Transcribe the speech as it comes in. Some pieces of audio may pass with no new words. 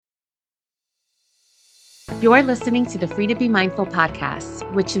You're listening to the Free to Be Mindful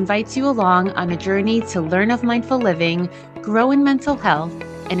podcast, which invites you along on a journey to learn of mindful living, grow in mental health,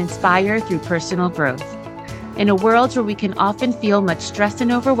 and inspire through personal growth. In a world where we can often feel much stress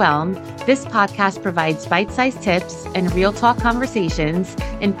and overwhelm, this podcast provides bite-sized tips and real talk conversations,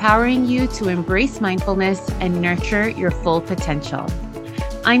 empowering you to embrace mindfulness and nurture your full potential.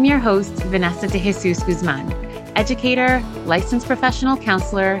 I'm your host, Vanessa de Jesus Guzman, educator, licensed professional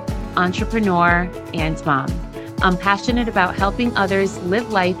counselor, entrepreneur, and mom. I'm passionate about helping others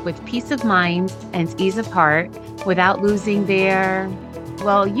live life with peace of mind and ease of heart without losing their,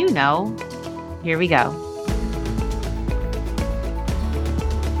 here we go.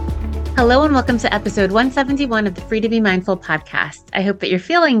 Hello and welcome to episode 171 of the Free to Be Mindful podcast. I hope that you're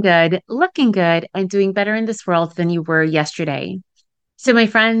feeling good, looking good, and doing better in this world than you were yesterday. So my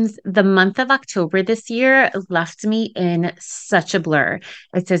friends, the month of October this year left me in such a blur.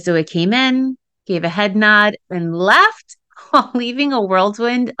 It's as though it came in, gave a head nod, and left while leaving a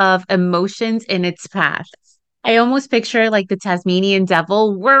whirlwind of emotions in its path. I almost picture like the Tasmanian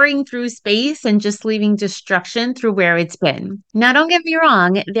devil whirring through space and just leaving destruction through where it's been. Now, don't get me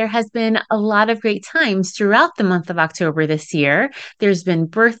wrong, there has been a lot of great times throughout the month of October this year. There's been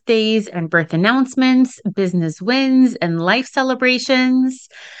birthdays and birth announcements, business wins, and life celebrations.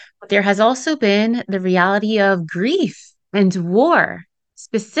 But there has also been the reality of grief and war.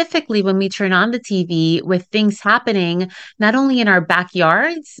 Specifically, when we turn on the TV with things happening not only in our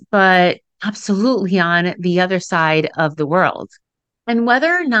backyards, but absolutely on the other side of the world. And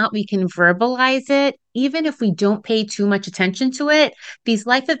whether or not we can verbalize it, even if we don't pay too much attention to it, these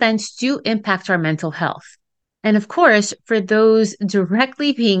life events do impact our mental health. And of course, for those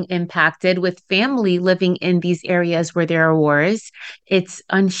directly being impacted with family living in these areas where there are wars, it's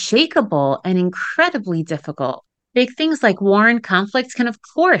unshakable and incredibly difficult. Big things like war and conflicts can, of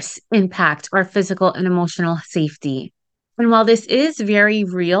course, impact our physical and emotional safety. And while this is very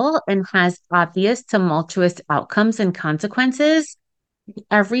real and has obvious tumultuous outcomes and consequences, the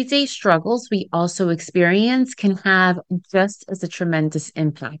everyday struggles we also experience can have just as a tremendous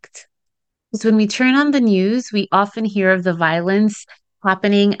impact. Because when we turn on the news, we often hear of the violence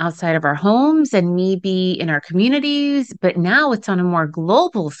happening outside of our homes and maybe in our communities, but now it's on a more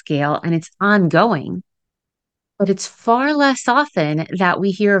global scale and it's ongoing. But it's far less often that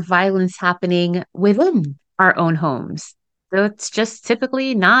we hear of violence happening within our own homes. So it's just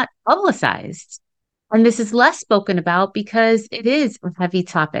typically not publicized. And this is less spoken about because it is a heavy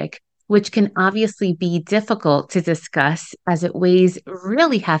topic, which can obviously be difficult to discuss as it weighs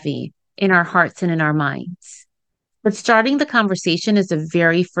really heavy in our hearts and in our minds. But starting the conversation is a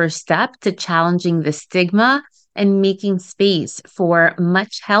very first step to challenging the stigma and making space for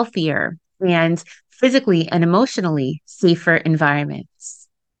much healthier and physically and emotionally safer environments.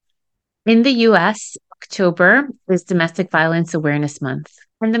 In the US, October is Domestic Violence Awareness Month,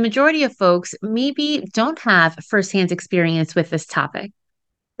 and the majority of folks maybe don't have firsthand experience with this topic,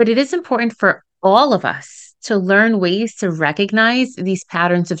 but it is important for all of us to learn ways to recognize these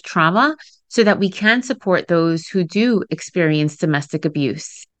patterns of trauma so that we can support those who do experience domestic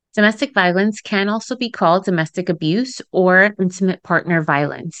abuse. Domestic violence can also be called domestic abuse or intimate partner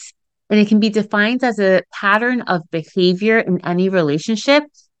violence, and it can be defined as a pattern of behavior in any relationship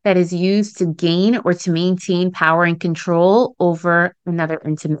that is used to gain or to maintain power and control over another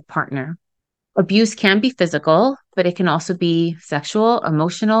intimate partner. Abuse can be physical, but it can also be sexual,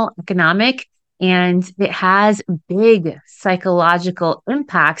 emotional, economic, and it has big psychological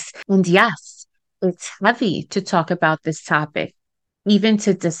impacts. And yes, it's heavy to talk about this topic, even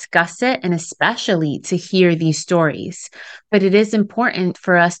to discuss it, and especially to hear these stories. But it is important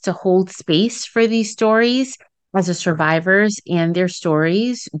for us to hold space for these stories as the survivors, and their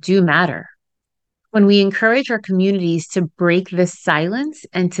stories do matter. When we encourage our communities to break this silence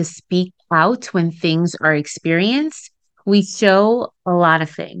and to speak out when things are experienced, we show a lot of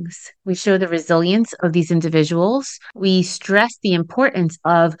things. We show the resilience of these individuals. We stress the importance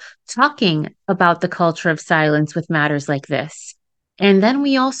of talking about the culture of silence with matters like this. And then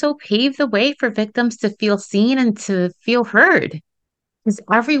we also pave the way for victims to feel seen and to feel heard. Because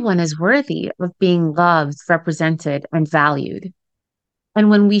everyone is worthy of being loved, represented, and valued. And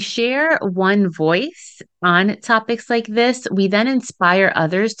when we share one voice on topics like this, we then inspire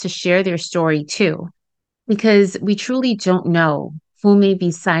others to share their story too, because we truly don't know who may be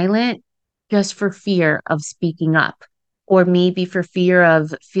silent just for fear of speaking up, or maybe for fear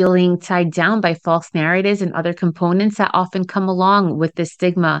of feeling tied down by false narratives and other components that often come along with this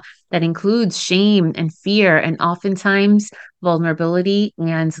stigma that includes shame and fear and oftentimes vulnerability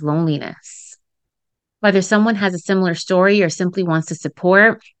and loneliness. Whether someone has a similar story or simply wants to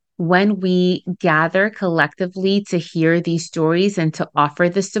support, when we gather collectively to hear these stories and to offer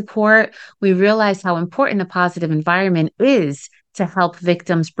the support, we realize how important a positive environment is to help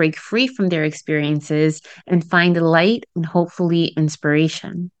victims break free from their experiences and find light and hopefully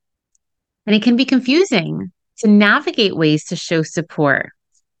inspiration. And it can be confusing to navigate ways to show support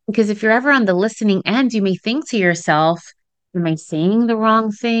because if you're ever on the listening end, you may think to yourself, am I saying the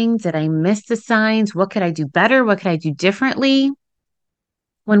wrong thing? Did I miss the signs? What could I do better? What could I do differently?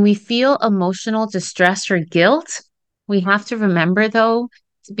 When we feel emotional distress or guilt, we have to remember, though,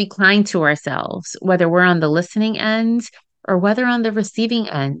 to be kind to ourselves, whether we're on the listening end or whether on the receiving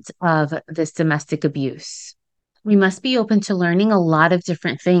end of this domestic abuse. We must be open to learning a lot of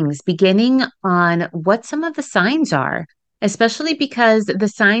different things, beginning on what some of the signs are, especially because the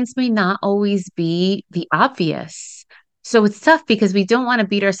signs may not always be the obvious. So it's tough because we don't want to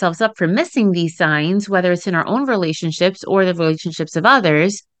beat ourselves up for missing these signs, whether it's in our own relationships or the relationships of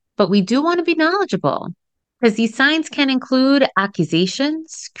others, but we do want to be knowledgeable because these signs can include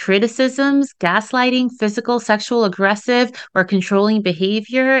accusations, criticisms, gaslighting, physical, sexual, aggressive, or controlling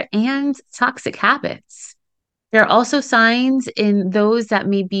behavior, and toxic habits. There are also signs in those that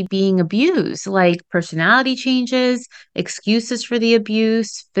may be being abused, like personality changes, excuses for the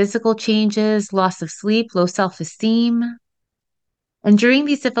abuse, physical changes, loss of sleep, low self esteem. And during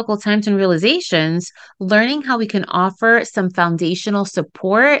these difficult times and realizations, learning how we can offer some foundational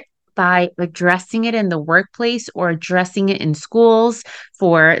support by addressing it in the workplace or addressing it in schools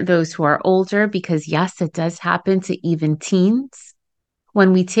for those who are older, because yes, it does happen to even teens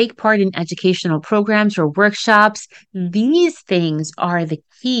when we take part in educational programs or workshops, these things are the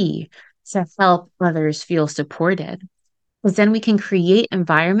key to help others feel supported. Because then we can create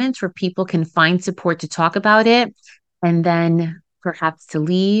environments where people can find support to talk about it and then perhaps to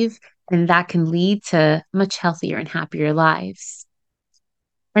leave. And that can lead to much healthier and happier lives.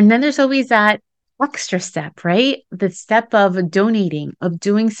 And then there's always that extra step, right? The step of donating, of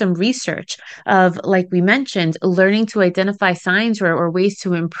doing some research, of, like we mentioned, learning to identify signs or ways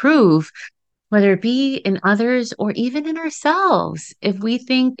to improve, whether it be in others or even in ourselves, if we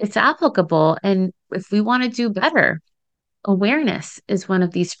think it's applicable and if we want to do better. Awareness is one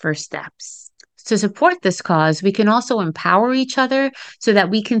of these first steps. To support this cause, we can also empower each other so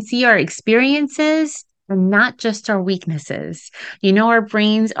that we can see our experiences and not just our weaknesses. You know, our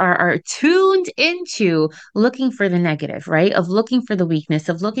brains are tuned into looking for the negative, right? Of looking for the weakness,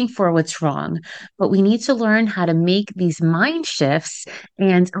 of looking for what's wrong. But we need to learn how to make these mind shifts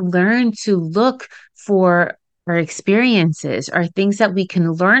and learn to look for our experiences, our things that we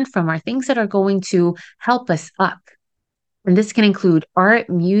can learn from, our things that are going to help us up. And this can include art,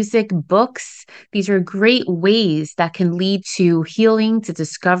 music, books. These are great ways that can lead to healing, to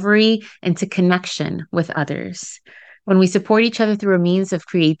discovery, and to connection with others. When we support each other through a means of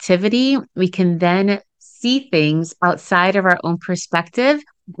creativity, we can then see things outside of our own perspective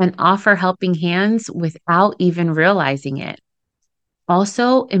and offer helping hands without even realizing it.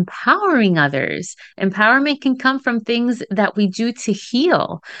 Also, empowering others. Empowerment can come from things that we do to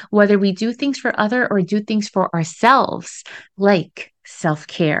heal, whether we do things for other or do things for ourselves, like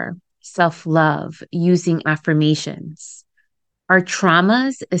self-care, self-love, using affirmations. Our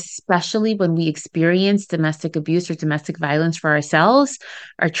traumas, especially when we experience domestic abuse or domestic violence for ourselves,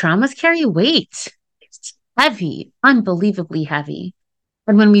 our traumas carry weight. It's heavy, unbelievably heavy.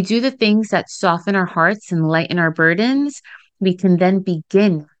 And when we do the things that soften our hearts and lighten our burdens, we can then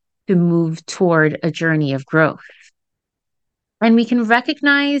begin to move toward a journey of growth. And we can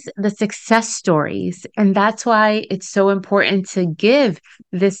recognize the success stories. And that's why it's so important to give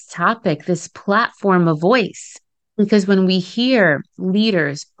this topic, this platform, a voice. Because when we hear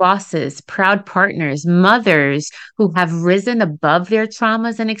leaders, bosses, proud partners, mothers who have risen above their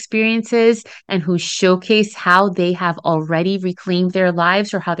traumas and experiences and who showcase how they have already reclaimed their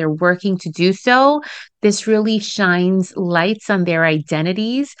lives or how they're working to do so, this really shines lights on their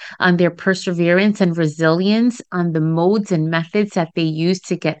identities, on their perseverance and resilience, on the modes and methods that they use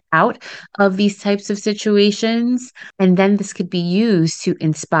to get out of these types of situations. And then this could be used to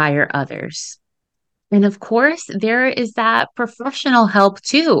inspire others. And of course, there is that professional help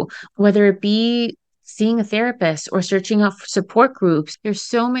too, whether it be seeing a therapist or searching out for support groups. There's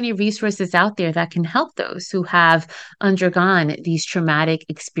so many resources out there that can help those who have undergone these traumatic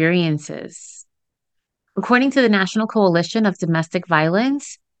experiences. According to the National Coalition of Domestic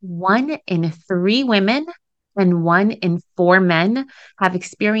Violence, 1 in 3 women and 1 in 4 men have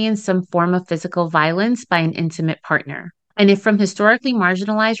experienced some form of physical violence by an intimate partner. And if from historically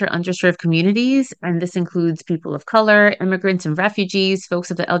marginalized or underserved communities, and this includes people of color, immigrants and refugees,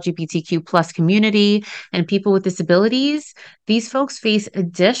 folks of the LGBTQ plus community, and people with disabilities, these folks face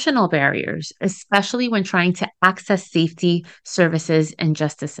additional barriers, especially when trying to access safety, services, and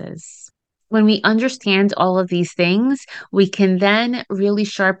justices. When we understand all of these things, we can then really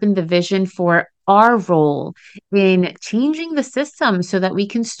sharpen the vision for our role in changing the system so that we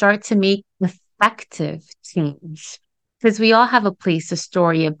can start to make effective change. Because we all have a place, a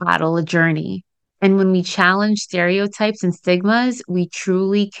story, a battle, a journey. And when we challenge stereotypes and stigmas, we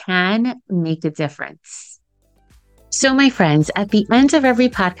truly can make a difference. So, my friends, at the end of every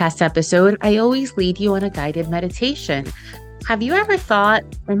podcast episode, I always lead you on a guided meditation. Have you ever thought,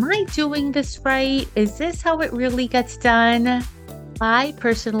 am I doing this right? Is this how it really gets done? I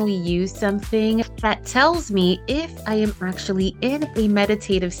personally use something that tells me if I am actually in a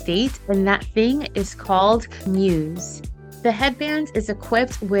meditative state, and that thing is called Muse. The headband is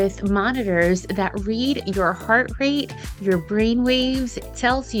equipped with monitors that read your heart rate, your brain waves,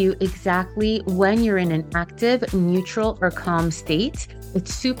 tells you exactly when you're in an active, neutral, or calm state.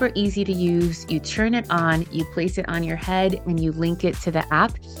 It's super easy to use. You turn it on, you place it on your head, and you link it to the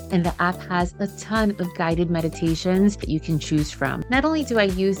app. And the app has a ton of guided meditations that you can choose from. Not only do I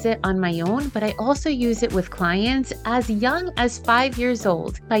use it on my own, but I also use it with clients as young as 5 years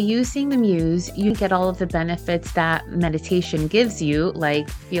old. By using the Muse, you get all of the benefits that meditation gives you, like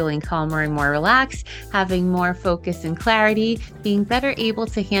feeling calmer and more relaxed, having more focus and clarity, being better able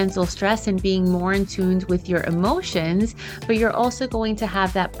to handle stress, and being more in tune with your emotions. But you're also going to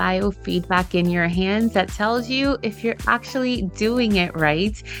have that biofeedback in your hands that tells you if you're actually doing it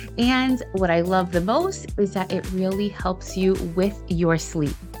right. And what I love the most is that it really helps you with your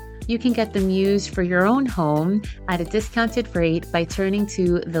sleep. You can get the Muse for your own home at a discounted rate by turning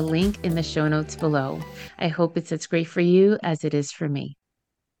to the link in the show notes below. I hope it's as great for you as it is for me.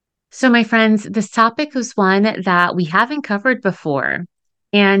 So, my friends, this topic is one that we haven't covered before.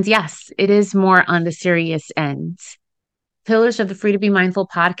 And yes, it is more on the serious end. Pillars of the Free to Be Mindful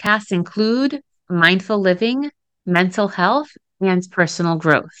podcast include mindful living, mental health, and personal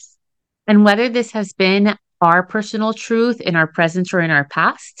growth. And whether this has been our personal truth in our present or in our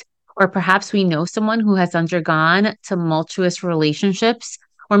past, or perhaps we know someone who has undergone tumultuous relationships,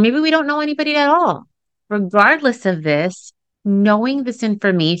 or maybe we don't know anybody at all. Regardless of this, knowing this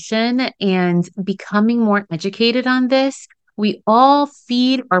information and becoming more educated on this, we all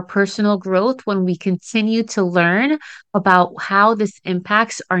feed our personal growth when we continue to learn about how this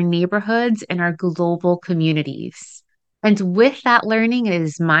impacts our neighborhoods and our global communities. And with that learning, it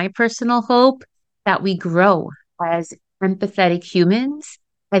is my personal hope that we grow as empathetic humans,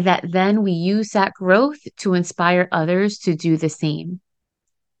 and that then we use that growth to inspire others to do the same.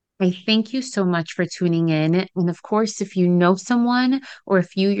 I thank you so much for tuning in. And of course, if you know someone or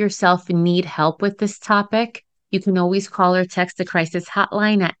if you yourself need help with this topic, you can always call or text the crisis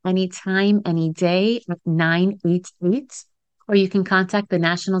hotline at any time, any day at 988, or you can contact the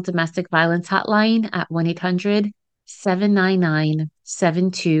National Domestic Violence Hotline at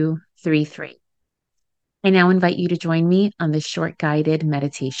 1-800-799-7233. I now invite you to join me on this short guided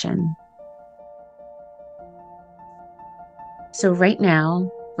meditation. So right now,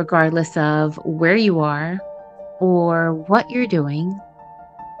 regardless of where you are or what you're doing,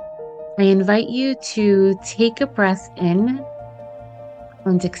 I invite you to take a breath in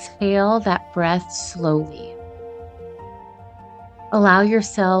and exhale that breath slowly. Allow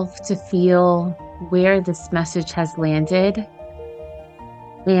yourself to feel where this message has landed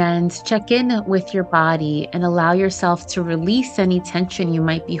and check in with your body and allow yourself to release any tension you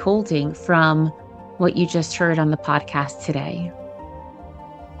might be holding from what you just heard on the podcast today.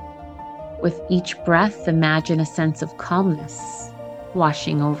 With each breath, imagine a sense of calmness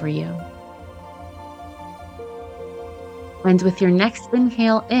washing over you. And with your next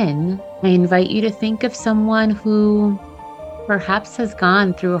inhale in, I invite you to think of someone who perhaps has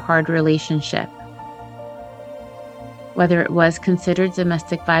gone through a hard relationship. Whether it was considered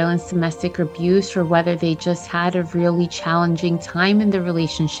domestic violence, domestic abuse, or whether they just had a really challenging time in the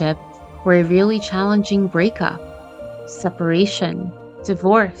relationship or a really challenging breakup, separation,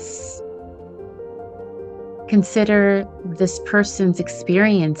 divorce. Consider this person's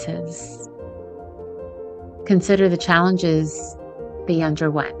experiences. Consider the challenges they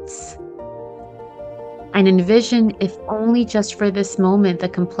underwent. And envision, if only just for this moment, the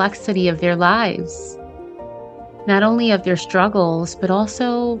complexity of their lives. Not only of their struggles, but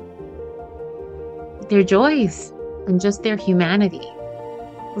also their joys and just their humanity.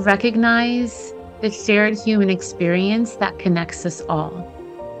 Recognize the shared human experience that connects us all.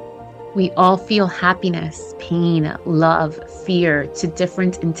 We all feel happiness, pain, love, fear to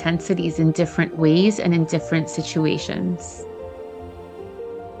different intensities in different ways and in different situations.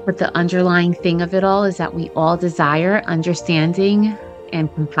 But the underlying thing of it all is that we all desire understanding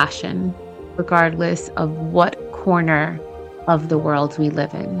and compassion, regardless of what corner of the world we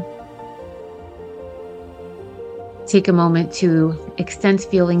live in. Take a moment to extend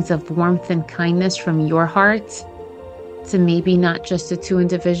feelings of warmth and kindness from your heart to maybe not just the two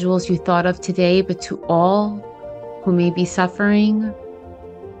individuals you thought of today, but to all who may be suffering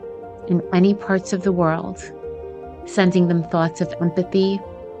in any parts of the world, sending them thoughts of empathy,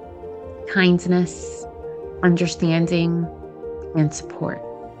 kindness, understanding, and support.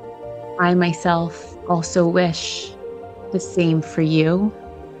 I myself also wish the same for you,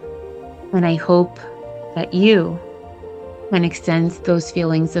 and I hope that you can extend those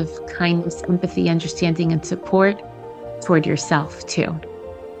feelings of kindness, empathy, understanding, and support toward yourself too.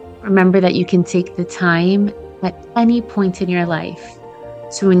 Remember that you can take the time at any point in your life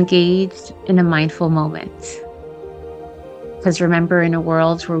to engage in a mindful moment. Because remember, in a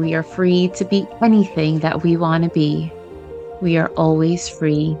world where we are free to be anything that we want to be, we are always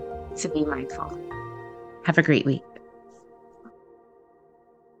free to be mindful. Have a great week.